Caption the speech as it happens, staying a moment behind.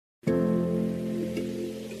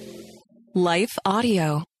Life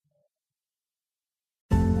Audio.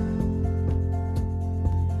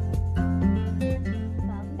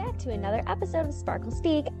 Welcome back to another episode of Sparkle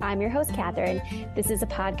Speak. I'm your host, Catherine. This is a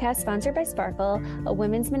podcast sponsored by Sparkle, a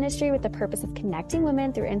women's ministry with the purpose of connecting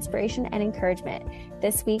women through inspiration and encouragement.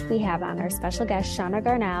 This week, we have on our special guest, Shauna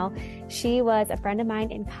Garneau. She was a friend of mine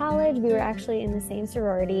in college. We were actually in the same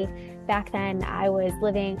sorority. Back then, I was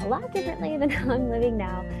living a lot differently than how I'm living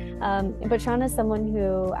now. But Shauna is someone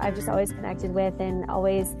who I've just always connected with and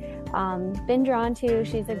always been drawn to.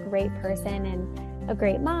 She's a great person and a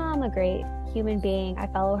great mom, a great human being. I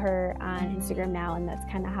follow her on Instagram now, and that's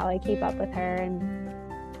kind of how I keep up with her. And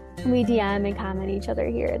we DM and comment each other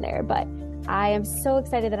here and there. But I am so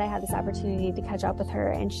excited that I had this opportunity to catch up with her,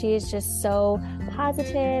 and she is just so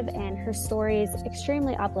positive, and her story is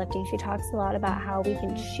extremely uplifting. She talks a lot about how we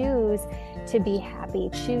can choose to be happy,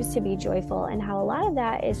 choose to be joyful, and how a lot of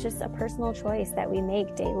that is just a personal choice that we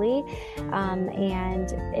make daily.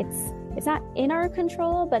 And it's not in our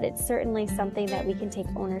control, but it's certainly something that we can take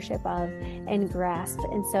ownership of and grasp.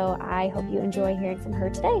 And so I hope you enjoy hearing from her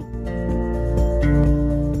today.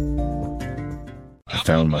 I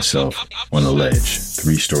found myself on a ledge,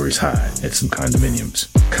 3 stories high at some condominiums,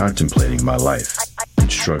 contemplating my life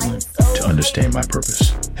and struggling to understand my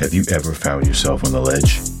purpose. Have you ever found yourself on the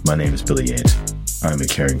ledge? My name is Billy Yant. I'm a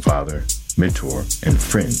caring father, mentor, and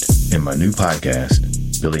friend. In my new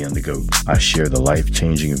podcast, Billy and the Goat, I share the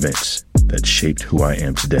life-changing events that shaped who I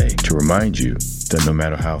am today to remind you that no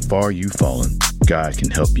matter how far you've fallen, God can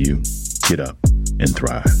help you get up and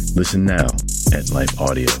thrive. Listen now at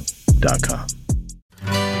lifeaudio.com.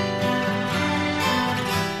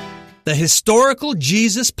 The Historical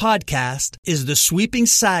Jesus Podcast is the sweeping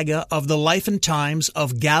saga of the life and times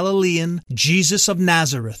of Galilean Jesus of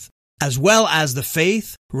Nazareth, as well as the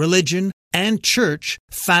faith, religion, and church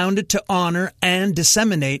founded to honor and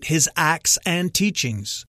disseminate his acts and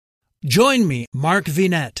teachings. Join me, Mark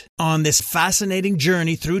Vinette, on this fascinating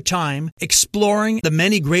journey through time, exploring the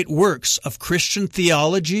many great works of Christian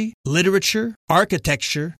theology, literature,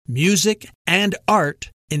 architecture, music, and art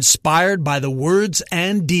inspired by the words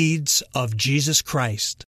and deeds of Jesus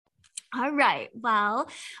Christ. All right. Well,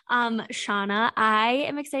 Shauna, I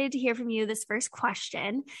am excited to hear from you this first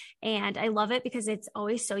question, and I love it because it's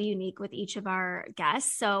always so unique with each of our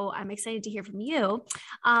guests. So I'm excited to hear from you.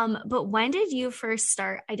 But when did you first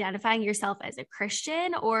start identifying yourself as a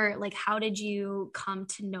Christian, or like, how did you come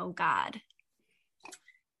to know God?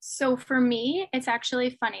 So for me, it's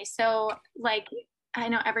actually funny. So like, I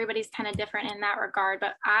know everybody's kind of different in that regard,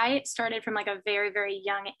 but I started from like a very, very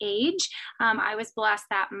young age. I was blessed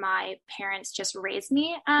that my parents just raised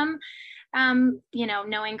me,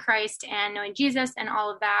 knowing Christ and knowing Jesus and all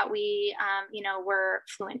of that. We, were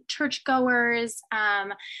fluent churchgoers.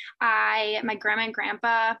 My grandma and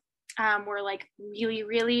grandpa were like really,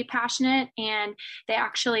 really passionate. And they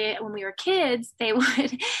actually, when we were kids, they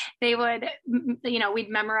would, we'd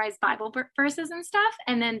memorize Bible verses and stuff.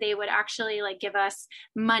 And then they would actually like give us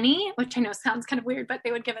money, which I know sounds kind of weird, but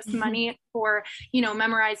they would give us money for,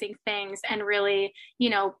 memorizing things and really,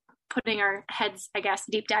 putting our heads, I guess,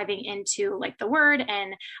 deep diving into like the word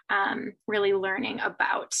and really learning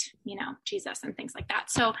about, Jesus and things like that.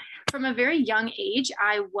 So from a very young age,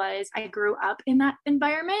 I grew up in that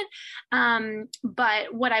environment.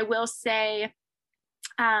 But what I will say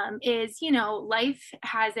is, life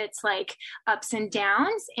has its like ups and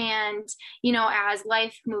downs. And, as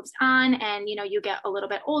life moves on and, you get a little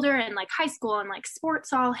bit older and like high school and like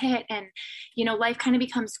sports all hit and, life kind of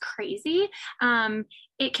becomes crazy.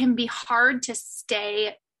 It can be hard to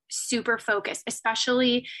stay super focused,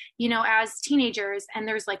 especially, as teenagers, and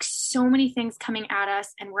there's like so many things coming at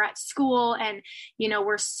us and we're at school and,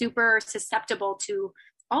 we're super susceptible to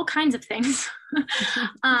all kinds of things.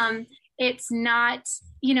 It's not,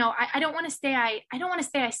 I don't want to say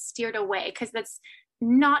I steered away, because that's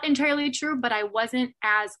not entirely true, but I wasn't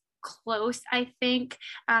as close, I think,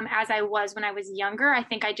 as I was when I was younger. I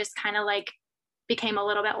think I just kind of like became a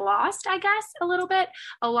little bit lost, I guess, a little bit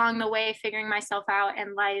along the way, figuring myself out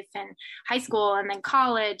in life and high school and then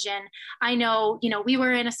college. And I know, we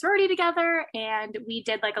were in a sorority together and we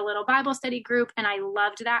did like a little Bible study group. And I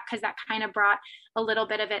loved that because that kind of brought a little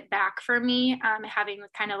bit of it back for me, having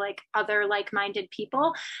kind of like other like-minded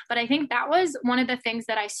people. But I think that was one of the things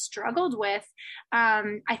that I struggled with.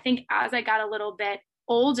 I think as I got a little bit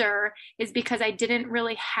older is because I didn't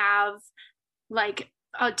really have like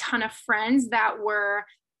a ton of friends that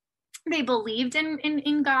they believed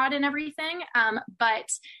in God and everything. But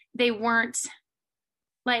they weren't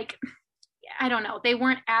like, I don't know, they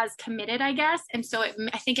weren't as committed, I guess. And so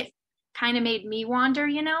I think it kind of made me wander,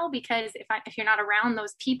 because if you're not around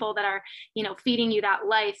those people that are, feeding you that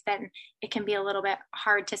life, then it can be a little bit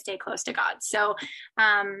hard to stay close to God. So,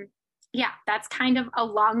 yeah, that's kind of a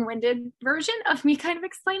long-winded version of me kind of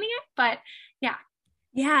explaining it, but yeah.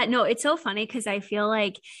 Yeah, no, it's so funny because I feel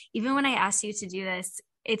like even when I asked you to do this,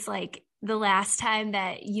 it's like the last time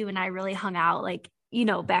that you and I really hung out, like,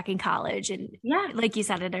 back in college, and yeah, like you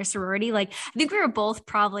said, at our sorority, like I think we were both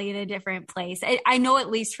probably in a different place. I know, at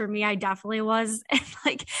least for me, I definitely was. And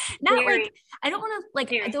like, not Very, like, I don't want to, like,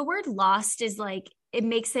 very. the word lost is like, it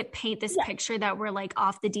makes it paint this picture that we're like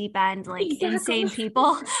off the deep end, like insane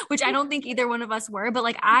people, which I don't think either one of us were. But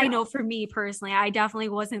like, I know for me personally, I definitely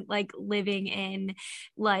wasn't like living in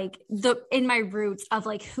like in my roots of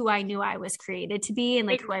like who I knew I was created to be and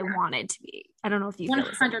like who I wanted to be. I don't know if you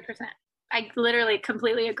 100%. I literally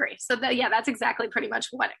completely agree. So that's exactly pretty much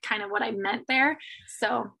what I meant there.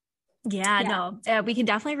 So no, we can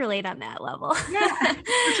definitely relate on that level. Yeah,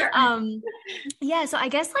 for sure. Yeah. So I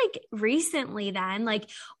guess like recently then, like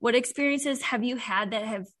what experiences have you had that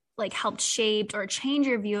have like helped shape or change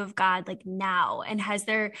your view of God like now? And has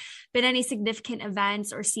there been any significant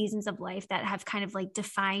events or seasons of life that have kind of like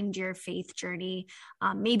defined your faith journey,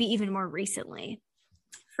 maybe even more recently?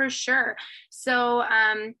 For sure. So,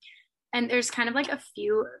 and there's kind of like a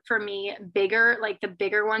few for me, bigger, like the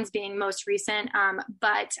bigger ones being most recent.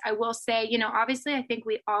 But I will say, obviously I think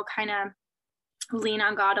we all kind of lean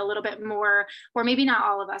on God a little bit more, or maybe not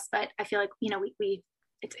all of us, but I feel like,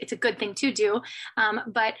 it's a good thing to do.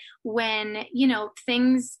 But when,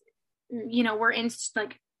 things, we're in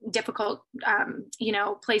like difficult,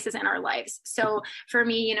 places in our lives. So for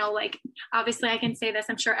me, like, obviously I can say this,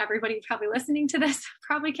 I'm sure everybody probably listening to this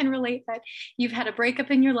probably can relate that you've had a breakup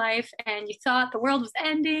in your life and you thought the world was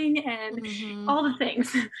ending and all the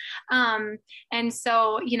things. And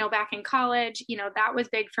so, back in college, that was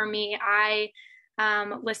big for me. I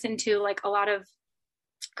listened to like a lot of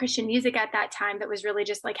Christian music at that time that was really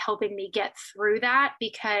just like helping me get through that,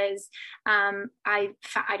 because I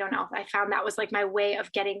don't know, I found that was like my way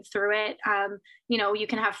of getting through it. You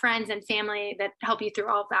can have friends and family that help you through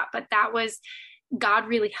all of that, but that was, God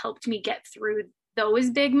really helped me get through those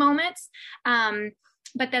big moments.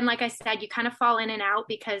 But then, like I said, you kind of fall in and out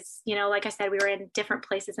because, like I said, we were in different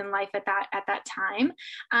places in life at that time.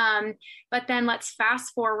 But then let's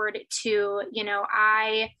fast forward to,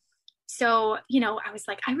 I was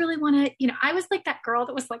like, I really want to, I was like that girl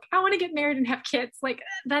that was like, I want to get married and have kids. Like,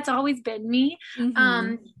 that's always been me.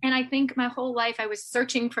 And I think my whole life I was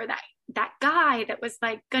searching for that guy that was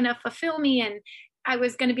like going to fulfill me. And I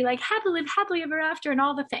was going to be like, live happily ever after and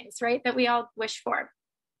all the things, right, that we all wish for.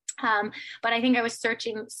 But I think I was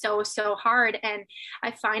searching so hard. And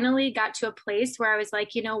I finally got to a place where I was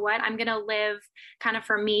like, you know what, I'm going to live kind of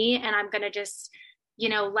for me. And I'm going to just,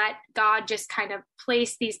 let God just kind of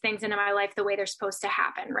place these things into my life the way they're supposed to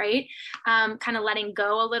happen. Right. Kind of letting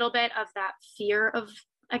go a little bit of that fear of,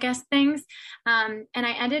 I guess, things. And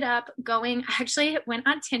I ended up actually went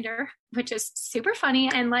on Tinder, which is super funny.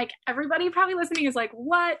 And like everybody probably listening is like,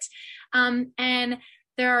 what? And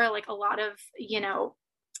there are like a lot of,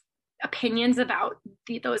 opinions about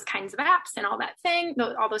those kinds of apps and all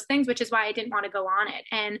those things, which is why I didn't want to go on it.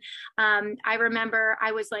 And I remember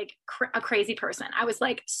I was like a crazy person. I was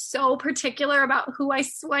like so particular about who I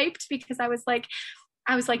swiped because I was like,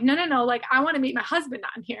 no, like I want to meet my husband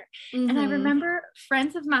on here. And I remember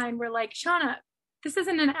friends of mine were like, Shauna, this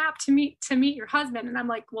isn't an app to meet your husband. And I'm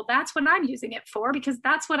like, well, that's what I'm using it for, because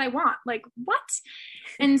that's what I want. Like, what?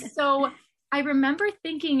 And so I remember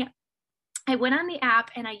thinking, I went on the app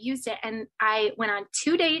and I used it, and I went on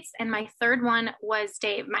 2 dates, and my third one was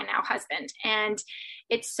Dave, my now husband. And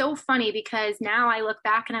it's so funny because now I look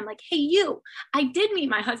back and I'm like, hey, I did meet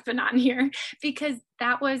my husband on here, because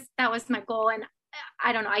that was my goal. And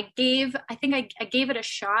I don't know, I think I gave it a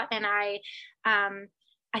shot. And I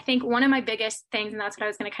think one of my biggest things, and that's what I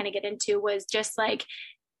was going to kind of get into, was just like,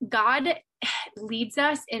 God leads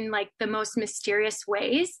us in like the most mysterious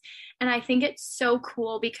ways. And I think it's so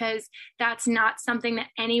cool because that's not something that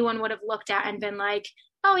anyone would have looked at and been like,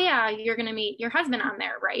 oh yeah, you're going to meet your husband on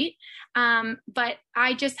there. Right. But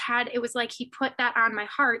I just it was like, he put that on my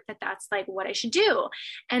heart that's like what I should do.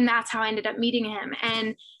 And that's how I ended up meeting him.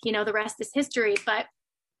 And, the rest is history. But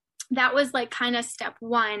that was like kind of step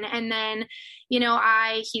one. And then,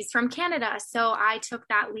 he's from Canada. So I took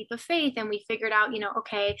that leap of faith and we figured out,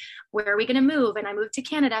 okay, where are we going to move? And I moved to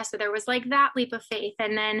Canada. So there was like that leap of faith.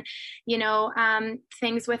 And then,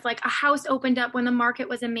 things with like a house opened up when the market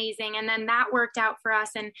was amazing. And then that worked out for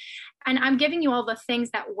us. And I'm giving you all the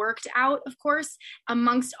things that worked out, of course.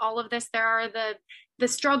 Amongst all of this, there are the the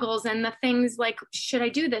struggles and the things like, should I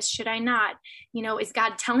do this? Should I not? Is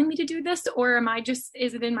God telling me to do this, or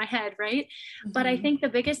is it in my head? Right. Mm-hmm. But I think the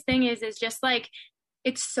biggest thing is just like,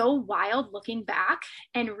 it's so wild looking back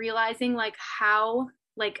and realizing like how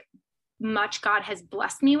like much God has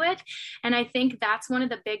blessed me with. And I think that's one of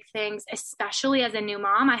the big things, especially as a new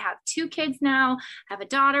mom. I have 2 kids now. I have a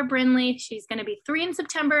daughter, Brinley. She's going to be 3 in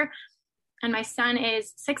September. And my son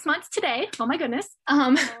is 6 months today. Oh my goodness.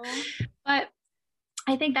 But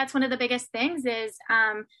I think that's one of the biggest things is,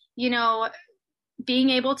 being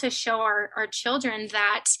able to show our children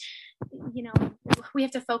that, we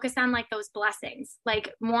have to focus on like those blessings.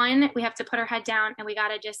 Like, one, we have to put our head down and we got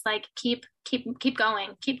to just like keep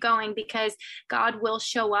going, because God will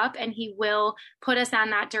show up and he will put us on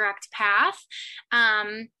that direct path.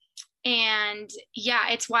 And yeah,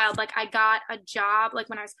 it's wild. Like, I got a job, like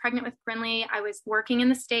when I was pregnant with Brinley, I was working in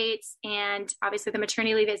the States, and obviously the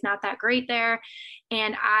maternity leave is not that great there.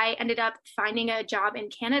 And I ended up finding a job in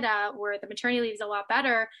Canada where the maternity leave is a lot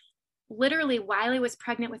better, literally while I was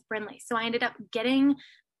pregnant with Brinley. So I ended up getting,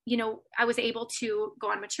 I was able to go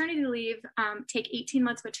on maternity leave, take 18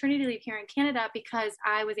 months maternity leave here in Canada, because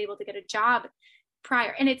I was able to get a job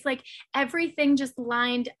prior. And it's like everything just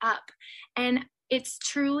lined up. And it's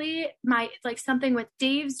truly like something with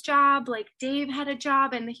Dave's job. Like, Dave had a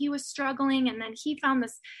job and he was struggling, and then he found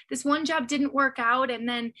this one job didn't work out, and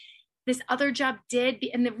then this other job did.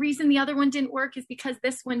 And the reason the other one didn't work is because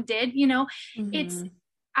this one did. Mm-hmm.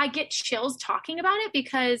 I get chills talking about it,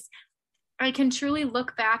 because I can truly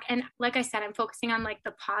look back, and like I said, I'm focusing on like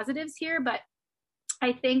the positives here, but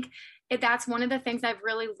I think that's one of the things I've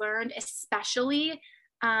really learned, especially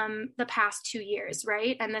the past 2 years,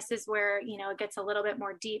 right? And this is where, it gets a little bit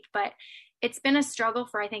more deep, but it's been a struggle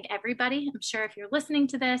for, I think, everybody. I'm sure if you're listening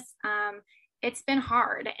to this, it's been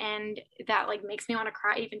hard, and that like makes me want to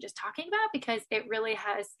cry even just talking about it, because it really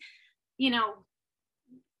has,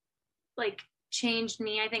 like changed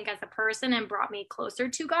me, I think, as a person, and brought me closer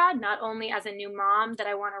to God, not only as a new mom that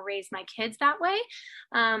I want to raise my kids that way,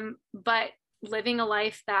 but living a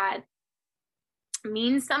life that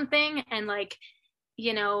means something, and like,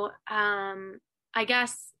 I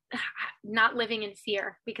guess not living in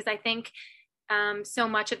fear, because I think so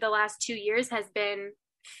much of the last 2 years has been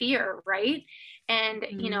fear, right? And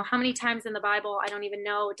Mm-hmm. How many times in the Bible, I don't even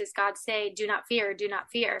know, does God say, do not fear, do not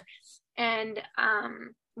fear? And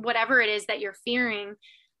whatever it is that you're fearing,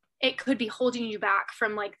 it could be holding you back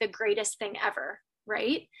from like the greatest thing ever,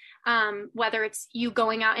 right? Whether it's you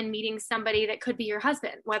going out and meeting somebody that could be your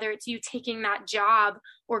husband, whether it's you taking that job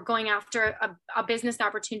or going after a business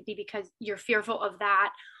opportunity because you're fearful of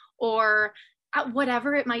that, or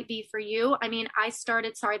whatever it might be for you. I mean,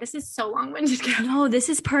 sorry, this is so long-winded. No, this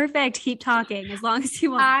is perfect. Keep talking as long as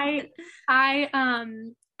you want.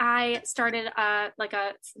 I started like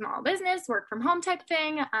a small business, work from home type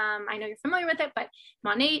thing. I know you're familiar with it, but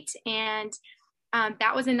I'm on 8, and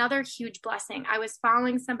that was another huge blessing. I was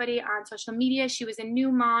following somebody on social media. She was a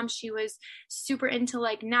new mom. She was super into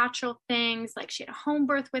like natural things. Like, she had a home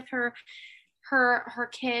birth with her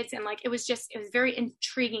kids. And like, it was very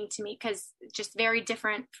intriguing to me, because just very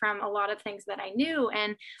different from a lot of things that I knew.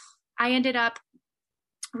 And I ended up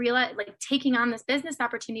taking on this business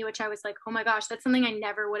opportunity, which I was like, oh my gosh, that's something I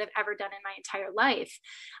never would have ever done in my entire life.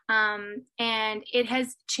 And it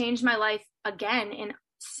has changed my life again in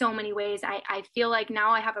so many ways. I feel like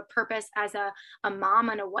now I have a purpose as a mom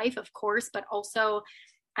and a wife, of course, but also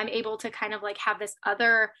I'm able to kind of like have this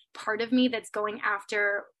other part of me that's going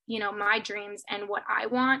after, my dreams and what I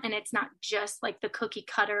want. And it's not just like the cookie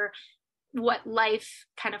cutter, what life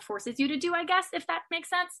kind of forces you to do, I guess, if that makes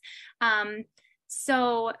sense.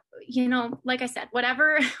 So, like I said,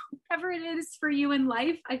 whatever it is for you in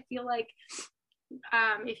life, I feel like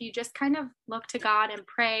if you just kind of look to God and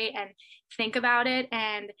pray and think about it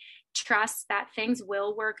and trust that things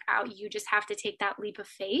will work out, you just have to take that leap of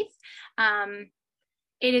faith.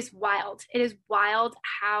 It is wild. It is wild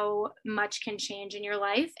how much can change in your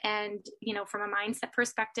life, and, from a mindset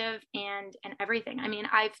perspective and everything. I mean,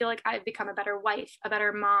 I feel like I've become a better wife, a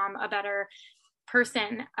better mom, a better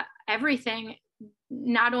person, everything,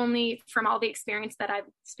 not only from all the experiences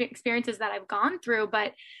that I've gone through,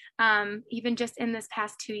 but even just in this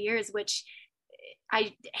past 2 years, which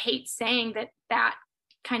I hate saying that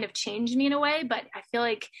kind of changed me in a way, but I feel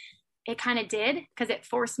like it kind of did, because it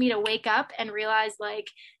forced me to wake up and realize like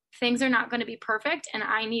things are not going to be perfect, and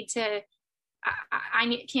I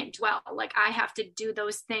can't dwell. Like, I have to do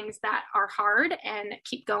those things that are hard and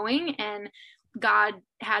keep going, and God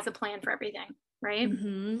has a plan for everything. right?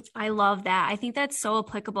 Mm-hmm. I love that. I think that's so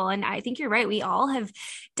applicable. And I think you're right. We all have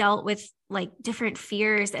dealt with like different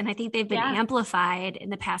fears, and I think they've been amplified in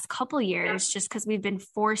the past couple years just because we've been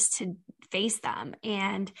forced to face them,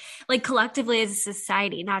 and like collectively as a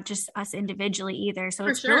society, not just us individually either. So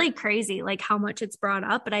it's really crazy like how much it's brought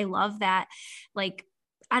up. But I love that, like,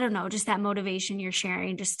 I don't know, just that motivation you're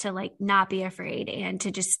sharing, just to like not be afraid and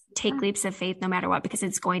to just take leaps of faith no matter what, because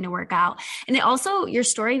it's going to work out. And it also, your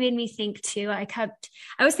story made me think too. I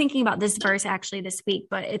was thinking about this verse actually this week,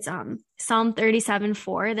 but it's Psalm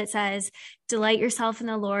 37:4 that says, delight yourself in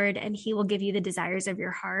the Lord and he will give you the desires of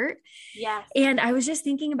your heart. Yes. And I was just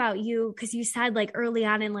thinking about you, because you said like early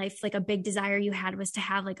on in life, like a big desire you had was to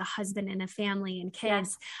have like a husband and a family and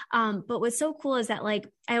kids. But what's so cool is that like,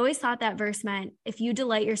 I always thought that verse meant if you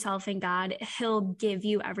delight yourself in God, he'll give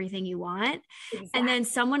you everything you want. Exactly. And then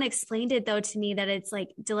someone explained it though to me that it's like,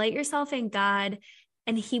 delight yourself in God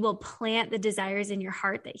and he will plant the desires in your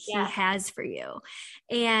heart that he has for you.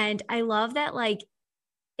 And I love that, like,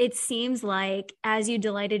 it seems like as you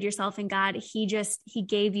delighted yourself in God, he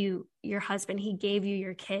gave you your husband, he gave you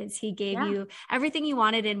your kids, he gave you everything you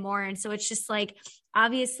wanted and more. And so it's just like,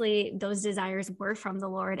 obviously those desires were from the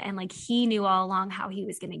Lord, and like, he knew all along how he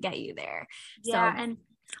was going to get you there. Yeah. So, and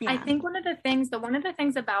I think one of the things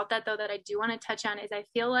about that though, that I do want to touch on is I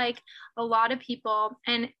feel like a lot of people,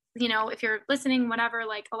 and you know, if you're listening, whatever,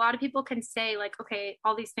 like a lot of people can say like, okay,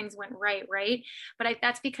 all these things went right. But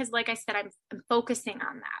that's because, like I said, I'm focusing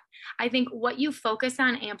on that. I think what you focus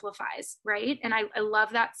on amplifies, right? And I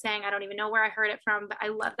love that saying. I don't even know where I heard it from, but I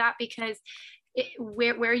love that because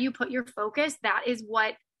where you put your focus,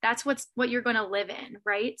 that's what you're going to live in.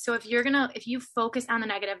 Right. So if you focus on the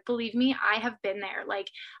negative, believe me, I have been there. Like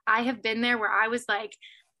I have been there where I was like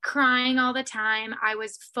crying all the time. I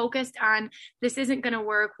was focused on, this isn't going to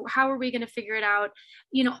work. How are we going to figure it out?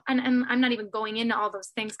 You know, and I'm not even going into all those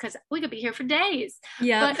things because we could be here for days.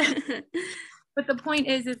 Yeah. But the point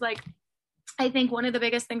is like, I think one of the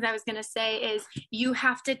biggest things I was going to say is you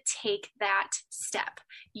have to take that step.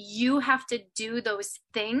 You have to do those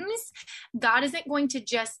things. God isn't going to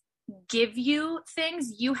just give you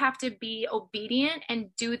things. You have to be obedient and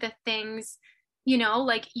do the things. You know,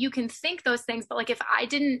 like you can think those things, but like if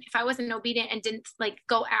I wasn't obedient and didn't like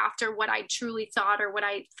go after what I truly thought or what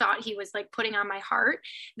I thought he was like putting on my heart,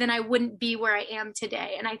 then I wouldn't be where I am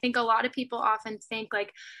today. And I think a lot of people often think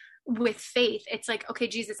like with faith, it's like, okay,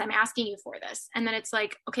 Jesus, I'm asking you for this. And then it's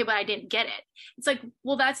like, okay, but I didn't get it. It's like,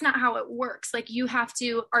 well, that's not how it works. Like you have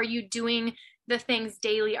to, are you doing the things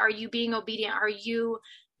daily? Are you being obedient? Are you,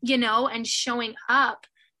 you know, and showing up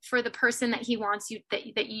for the person that he wants you,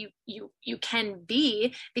 that you can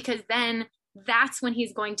be, because then that's when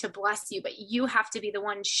he's going to bless you. But you have to be the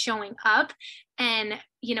one showing up and,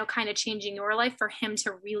 you know, kind of changing your life for him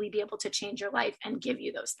to really be able to change your life and give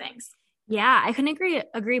you those things. Yeah, I couldn't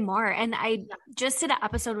agree more. And I just did an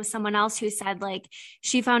episode with someone else who said like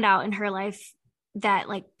she found out in her life that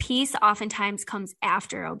like peace oftentimes comes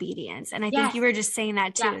after obedience. And I think you were just saying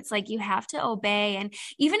that too. It's like you have to obey. And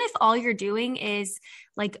even if all you're doing is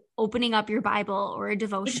like opening up your Bible or a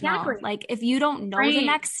devotional, like if you don't know the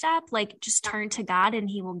next step, like just turn to God and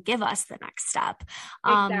he will give us the next step.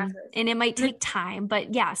 And it might take time,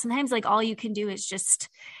 but sometimes like all you can do is just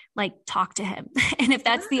like talk to him. And if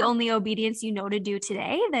that's the only obedience you know to do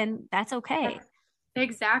today, then that's okay.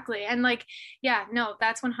 Exactly. And like,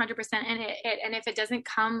 that's 100%. And if it doesn't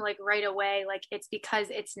come like right away, like it's because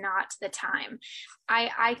it's not the time.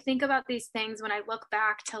 I think about these things when I look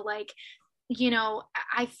back to like, you know,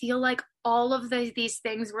 I feel like all of these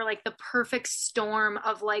things were like the perfect storm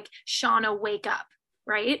of like, Shauna, wake up,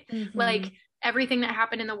 right? Mm-hmm. Like everything that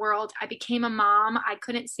happened in the world. I became a mom. I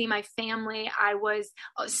couldn't see my family. I was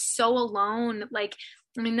so alone. Like,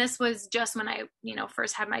 I mean, this was just when I, you know,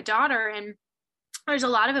 first had my daughter, and there's a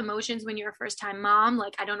lot of emotions when you're a first time mom.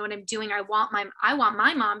 Like, I don't know what I'm doing. I want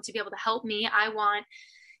my mom to be able to help me. I want,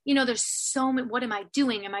 you know, there's so many, what am I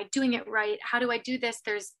doing? Am I doing it right? How do I do this?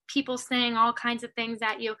 There's people saying all kinds of things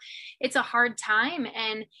at you. It's a hard time.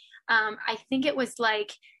 And I think it was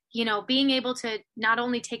like, you know, being able to not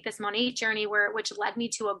only take this Monat journey which led me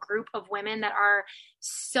to a group of women that are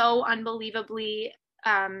so unbelievably,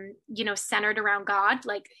 you know, centered around God,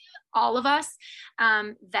 like all of us,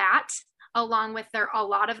 that along with a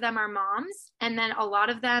lot of them are moms. And then a lot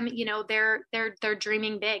of them, you know, they're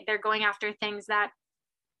dreaming big. They're going after things that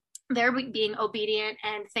they're being obedient,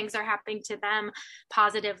 and things are happening to them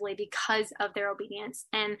positively because of their obedience.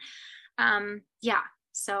 And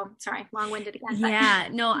So sorry, long-winded again. Yeah,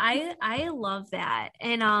 no, I love that.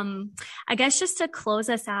 And I guess just to close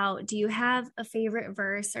us out, do you have a favorite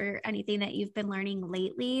verse or anything that you've been learning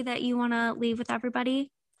lately that you want to leave with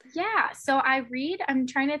everybody? Yeah. So I'm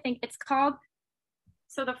trying to think, it's called,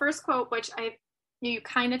 so the first quote, which you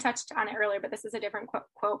kind of touched on it earlier, but this is a different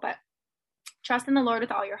quote, but trust in the Lord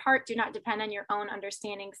with all your heart. Do not depend on your own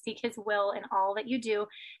understanding. Seek his will in all that you do,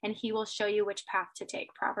 and he will show you which path to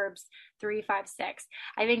take. Proverbs 3:5-6.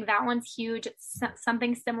 I think that one's huge. It's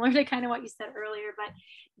something similar to kind of what you said earlier, but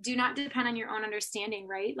do not depend on your own understanding,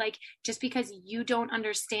 right? Like, just because you don't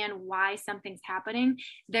understand why something's happening,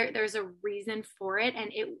 there's a reason for it,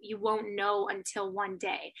 and you won't know until one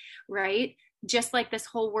day, right? Just like this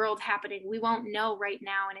whole world happening, we won't know right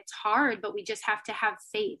now, and it's hard, but we just have to have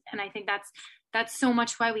faith. And I think that's so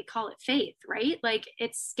much why we call it faith, right? Like,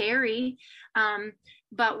 it's scary,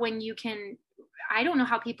 but when you can, I don't know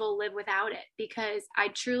how people live without it, because I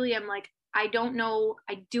truly am like, I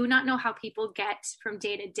do not know how people get from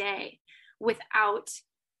day to day without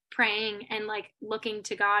praying and like looking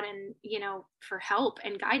to God and, for help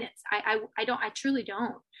and guidance. I truly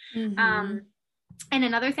don't. Mm-hmm. And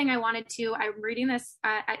another thing I'm reading this,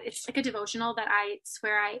 it's like a devotional that I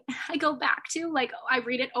swear I go back to, like, I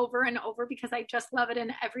read it over and over because I just love it.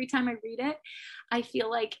 And every time I read it, I feel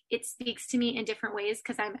like it speaks to me in different ways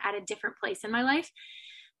because I'm at a different place in my life.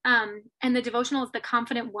 And the devotional is The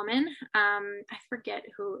Confident Woman. I forget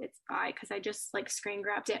who it's by because I just like screen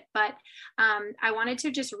grabbed it, but I wanted to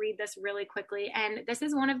just read this really quickly. And this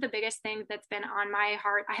is one of the biggest things that's been on my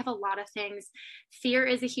heart. I have a lot of things. Fear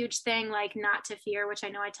is a huge thing, like not to fear, which I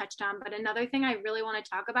know I touched on, but another thing I really want to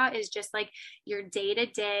talk about is just like your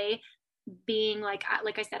day-to-day being like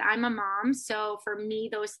I said, I'm a mom. So for me,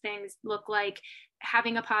 those things look like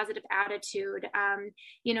having a positive attitude,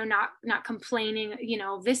 not complaining,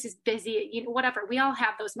 this is busy, whatever. We all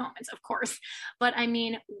have those moments, of course, but I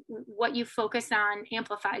mean, what you focus on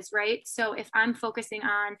amplifies, right? So if I'm focusing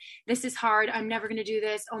on, this is hard, I'm never going to do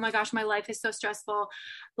this. Oh my gosh, my life is so stressful.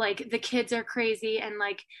 Like the kids are crazy and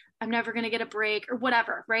like, I'm never going to get a break or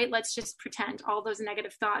whatever, right? Let's just pretend all those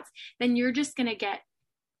negative thoughts. Then you're just going to get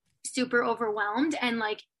super overwhelmed. And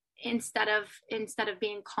like, instead of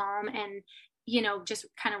being calm and, just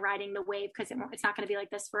kind of riding the wave, because it's not going to be like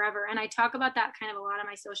this forever. And I talk about that kind of a lot on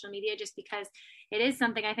my social media, just because it is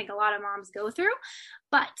something I think a lot of moms go through.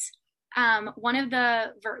 But one of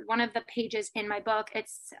the pages in my book,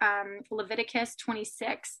 it's Leviticus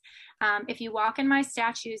 26. If you walk in my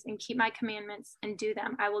statutes and keep my commandments and do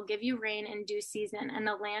them, I will give you rain in due season, and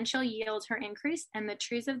the land shall yield her increase, and the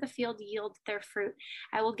trees of the field yield their fruit.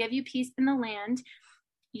 I will give you peace in the land.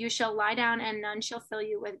 You shall lie down, and none shall fill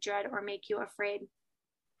you with dread or make you afraid.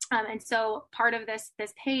 And so part of this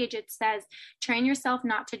page, it says, train yourself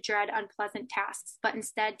not to dread unpleasant tasks, but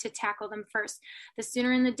instead to tackle them first. The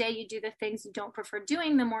sooner in the day you do the things you don't prefer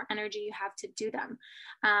doing, the more energy you have to do them.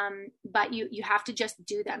 But you have to just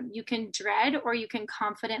do them. You can dread, or you can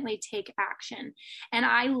confidently take action. And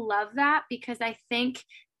I love that, because I think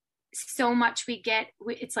so much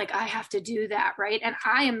it's like, I have to do that, right? And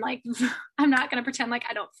I am like, I'm not going to pretend like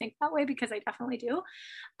I don't think that way, because I definitely do,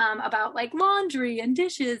 about like laundry and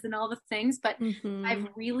dishes and all the things. But I've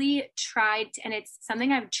really tried and it's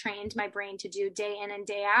something I've trained my brain to do day in and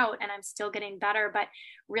day out, and I'm still getting better, but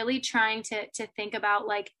really trying to think about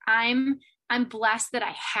like, I'm blessed that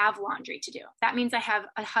I have laundry to do. That means I have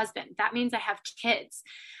a husband. That means I have kids.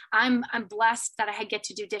 I'm blessed that I get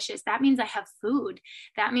to do dishes. That means I have food.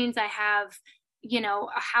 That means I have,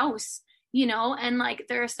 a house, and like,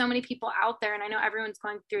 there are so many people out there, and I know everyone's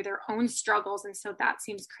going through their own struggles. And so that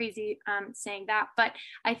seems crazy, saying that, but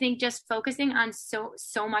I think just focusing on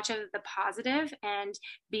so much of the positive and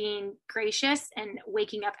being gracious and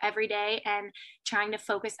waking up every day and trying to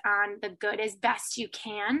focus on the good as best you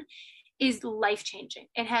can is life-changing.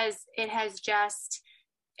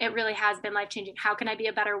 It really has been life-changing. How can I be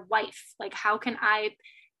a better wife? Like, how can I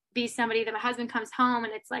be somebody that my husband comes home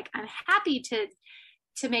and it's like, I'm happy to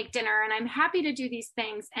make dinner and I'm happy to do these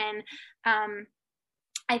things. And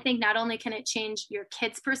I think not only can it change your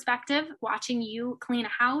kids' perspective, watching you clean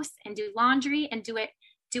a house and do laundry and do it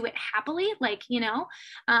happily, like,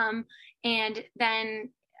 and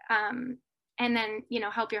then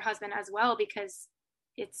help your husband as well, because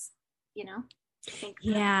it's, I think.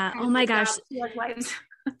 Yeah. Oh my gosh.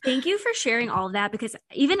 Thank you for sharing all of that, because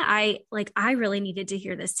even I really needed to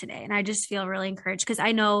hear this today. And I just feel really encouraged because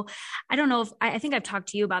I don't know if I think I've talked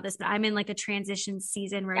to you about this, but I'm in like a transition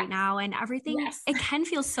season right now, and everything, it can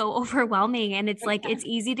feel so overwhelming, and it's like, it's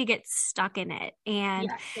easy to get stuck in it. And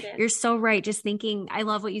you're so right. Just thinking, I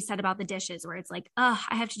love what you said about the dishes, where it's like, oh,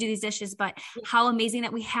 I have to do these dishes, but how amazing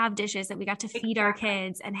that we have dishes, that we got to feed our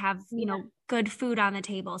kids and have, good food on the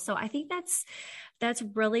table. So I think that's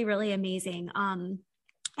really, really amazing.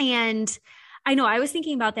 And I know I was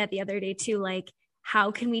thinking about that the other day too, like,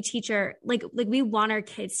 how can we teach like we want our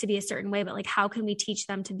kids to be a certain way, but like, how can we teach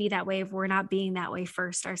them to be that way if we're not being that way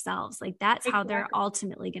first ourselves? Like, that's how they're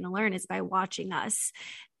ultimately going to learn, is by watching us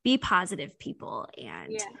be positive people.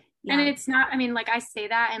 And and it's not, I mean, like, I say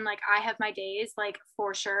that, and like, I have my days, like,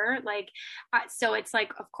 for sure. Like, so it's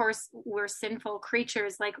like, of course we're sinful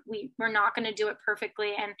creatures. Like, we're not going to do it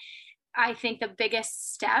perfectly. And I think the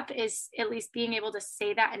biggest step is at least being able to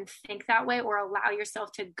say that and think that way, or allow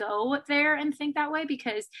yourself to go there and think that way,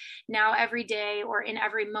 because now every day or in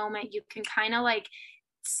every moment, you can kind of like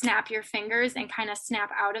snap your fingers and kind of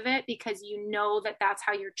snap out of it, because you know that that's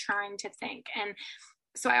how you're trying to think. And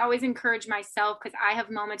so I always encourage myself, because I have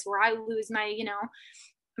moments where I lose my,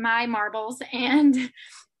 my marbles, and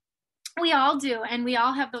we all do. And we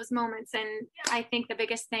all have those moments. And I think the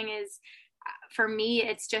biggest thing is, for me,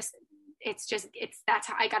 that's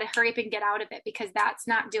how I got to hurry up and get out of it, because that's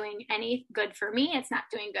not doing any good for me. It's not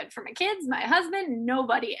doing good for my kids, my husband,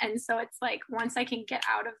 nobody. And so it's like, once I can get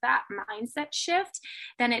out of that mindset shift,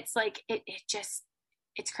 then it's like,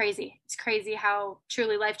 it's crazy. It's crazy how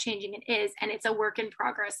truly life-changing it is. And it's a work in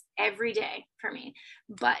progress every day for me,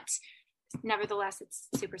 but nevertheless, it's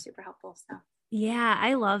super, super helpful. So. Yeah,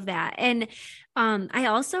 I love that. And I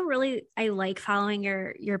also I like following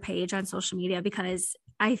your page on social media, because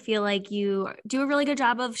I feel like you do a really good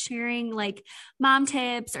job of sharing like mom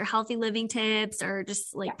tips or healthy living tips, or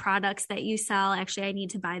just like products that you sell. Actually, I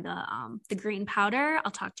need to buy the green powder.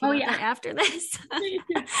 I'll talk to you about that after this.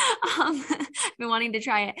 I've been wanting to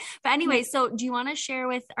try it. But anyway, so do you want to share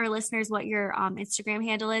with our listeners what your Instagram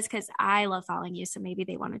handle is? Because I love following you, so maybe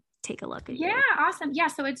they want to take a look at you. Awesome. Yeah,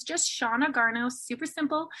 so it's just Shauna Garneau, super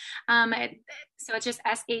simple. So it's just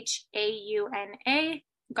SHAUNA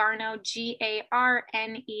Garneau,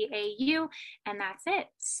 GARNEAU, and that's it.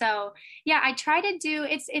 So yeah, I try to do,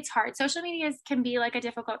 it's hard. Social media can be like a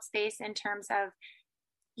difficult space in terms of,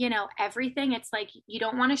 everything. It's like, you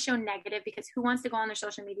don't want to show negative, because who wants to go on their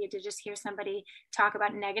social media to just hear somebody talk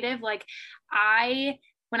about negative? Like,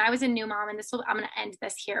 when I was a new mom, and I'm going to end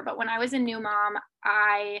this here, but when I was a new mom,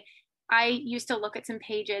 I used to look at some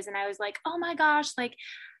pages, and I was like, oh my gosh, like,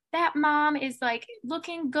 that mom is like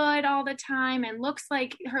looking good all the time and looks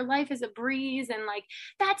like her life is a breeze, and like,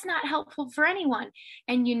 that's not helpful for anyone.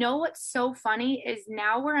 And what's so funny is,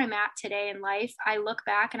 now where I'm at today in life, I look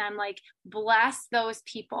back and I'm like, bless those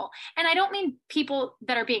people. And I don't mean people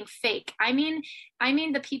that are being fake. I mean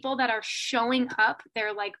the people that are showing up.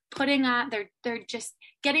 They're like putting on, they're just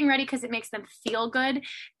getting ready because it makes them feel good.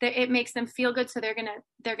 It makes them feel good. So they're going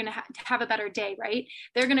to have a better day, right?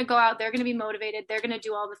 They're going to go out, they're going to be motivated. They're going to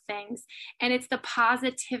do all the things. And it's the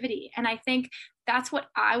positivity. And I think that's what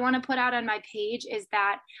I want to put out on my page, is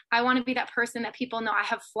that I want to be that person that people know I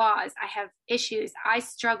have flaws, I have issues, I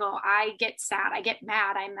struggle, I get sad, I get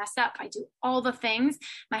mad, I mess up, I do all the things.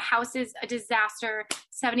 My house is a disaster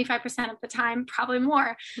 75% of the time, probably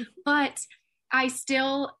more, but I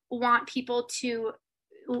still want people to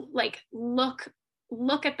like look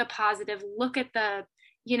at the positive, look at the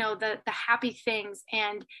the happy things,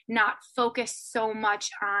 and not focus so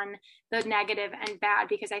much on the negative and bad,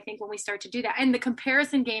 because I think when we start to do that, and the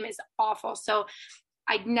comparison game is awful. So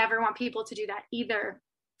I never want people to do that either,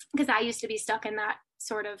 because I used to be stuck in that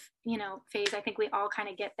sort of, phase. I think we all kind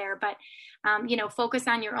of get there, but, focus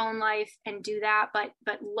on your own life and do that, but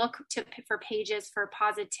look for pages for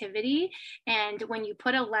positivity. And when you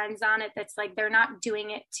put a lens on it, that's like, they're not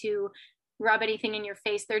doing it to rub anything in your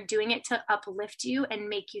face. They're doing it to uplift you and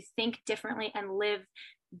make you think differently and live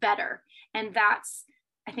better. And that's,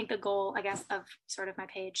 I think, the goal, I guess, of sort of my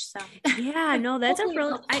page. So yeah, no, that's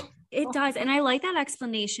it does. And I like that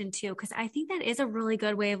explanation too, because I think that is a really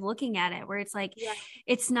good way of looking at it, where it's like,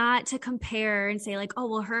 it's not to compare and say like, oh,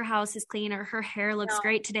 well, her house is clean, or her hair looks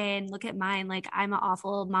great today, and look at mine, like I'm an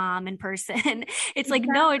awful mom and person. It's like,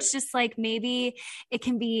 no, it's just like, maybe it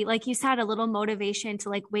can be, like you said, a little motivation to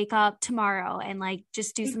like wake up tomorrow and like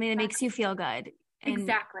just do something that makes you feel good. And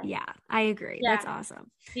exactly. Yeah, I agree. Yeah. That's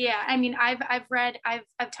awesome. Yeah. I mean, I've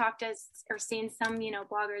talked to or seen some,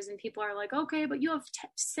 bloggers, and people are like, okay, but you have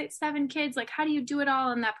 6, 7 kids. Like, how do you do it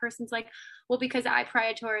all? And that person's like, well, because I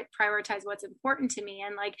prioritize what's important to me.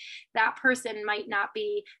 And like, that person might not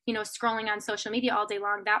be, scrolling on social media all day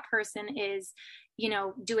long. That person is,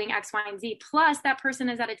 doing X, Y, and Z. Plus that person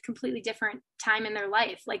is at a completely different time in their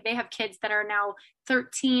life. Like, they have kids that are now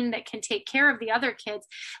 13 that can take care of the other kids.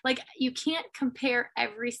 Like, you can't compare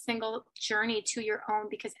every single journey to your own,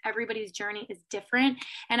 because everybody's journey is different.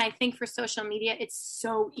 And I think for social media, it's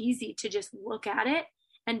so easy to just look at it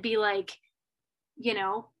and be like,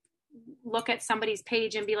 look at somebody's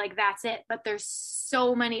page and be like, that's it. But there's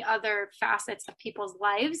so many other facets of people's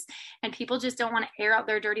lives, and people just don't want to air out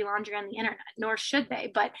their dirty laundry on the internet, nor should they.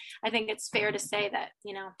 But I think it's fair to say that,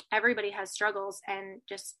 everybody has struggles, and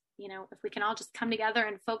just, if we can all just come together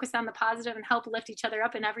and focus on the positive and help lift each other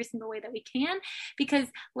up in every single way that we can, because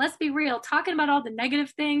let's be real, talking about all the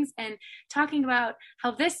negative things and talking about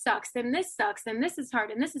how this sucks and this sucks and this is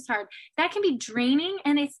hard and this is hard, that can be draining.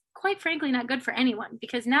 And it's quite frankly not good for anyone,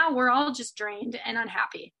 because now we're all just drained and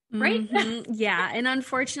unhappy. Right. Mm-hmm. Yeah. And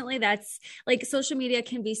unfortunately, that's like, social media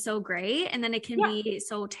can be so great, and then it can be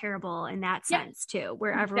so terrible in that sense too,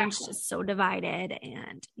 where everyone's just so divided,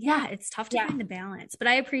 and it's tough to find the balance. But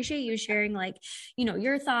I appreciate you sharing, like,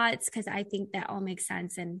 your thoughts, because I think that all makes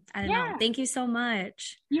sense. And I don't know. Thank you so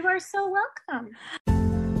much. You are so welcome.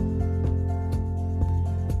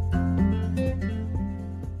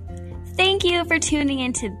 Thank you for tuning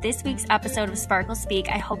into this week's episode of Sparkle Speak.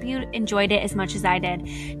 I hope you enjoyed it as much as I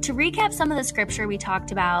did. To recap some of the scripture we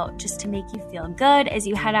talked about, just to make you feel good as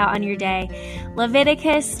you head out on your day,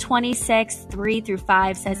 Leviticus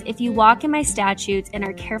 26:3-5 says, if you walk in my statutes and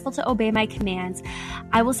are careful to obey my commands,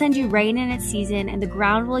 I will send you rain in its season, and the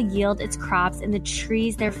ground will yield its crops, and the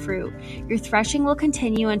trees their fruit. Your threshing will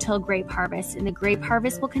continue until grape harvest, and the grape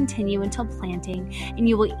harvest will continue until planting, and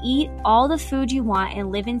you will eat all the food you want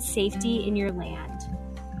and live in safety in your land.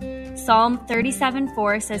 Psalm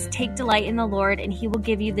 37:4 says, take delight in the Lord, and he will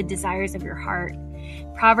give you the desires of your heart.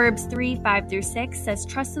 Proverbs 3:5-6 says,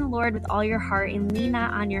 trust in the Lord with all your heart and lean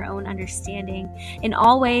not on your own understanding. In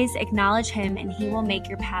all ways acknowledge him, and he will make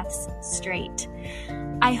your paths straight.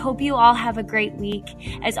 I hope you all have a great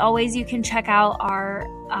week. As always, you can check out our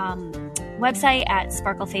website at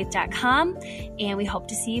sparklefaith.com, and we hope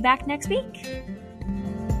to see you back next week.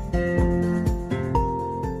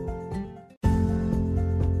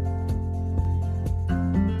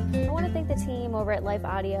 The team over at Life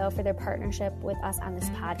Audio for their partnership with us on this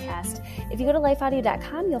podcast. If you go to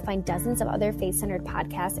lifeaudio.com, you'll find dozens of other faith-centered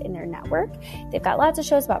podcasts in their network. They've got lots of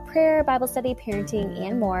shows about prayer, Bible study, parenting,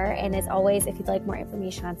 and more. And as always, if you'd like more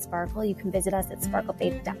information on Sparkle, you can visit us at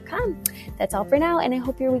sparklefaith.com. That's all for now, and I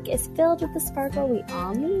hope your week is filled with the sparkle we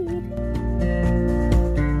all need.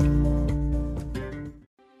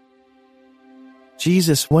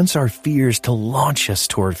 Jesus wants our fears to launch us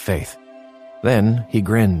toward faith. Then he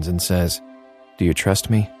grins and says, do you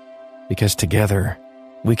trust me? Because together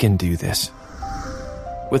we can do this.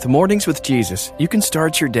 With Mornings with Jesus, you can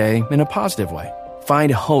start your day in a positive way.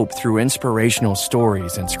 Find hope through inspirational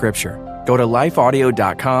stories and scripture. Go to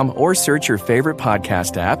lifeaudio.com or search your favorite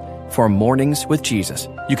podcast app for Mornings with Jesus.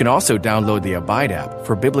 You can also download the Abide app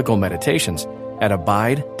for biblical meditations at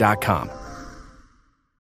abide.com.